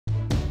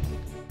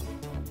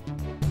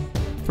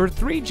For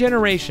 3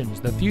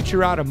 generations, the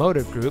Future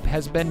Automotive Group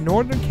has been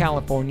Northern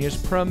California's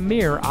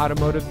premier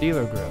automotive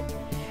dealer group.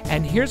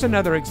 And here's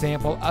another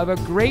example of a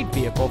great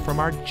vehicle from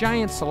our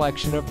giant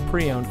selection of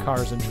pre-owned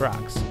cars and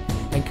trucks.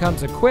 And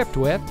comes equipped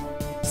with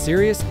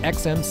Sirius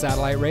XM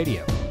satellite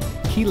radio,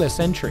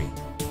 keyless entry,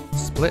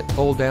 split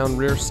fold-down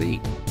rear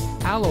seat,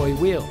 alloy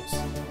wheels,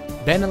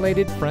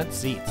 ventilated front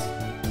seats,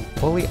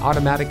 fully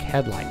automatic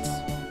headlights,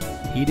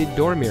 heated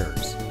door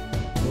mirrors,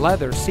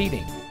 leather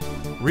seating,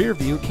 rear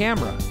view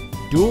camera,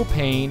 dual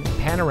pane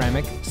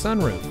panoramic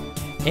sunroof,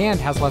 and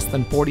has less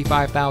than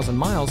 45,000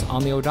 miles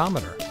on the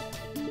odometer.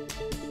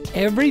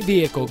 Every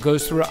vehicle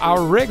goes through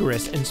our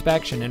rigorous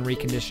inspection and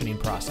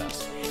reconditioning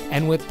process.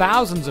 And with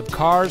thousands of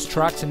cars,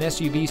 trucks, and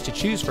SUVs to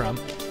choose from,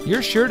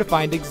 you're sure to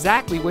find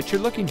exactly what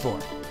you're looking for.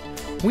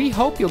 We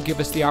hope you'll give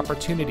us the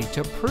opportunity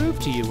to prove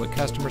to you what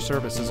customer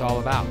service is all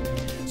about.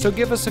 So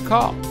give us a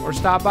call or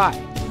stop by.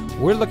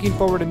 We're looking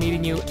forward to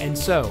meeting you, and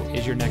so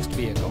is your next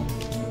vehicle.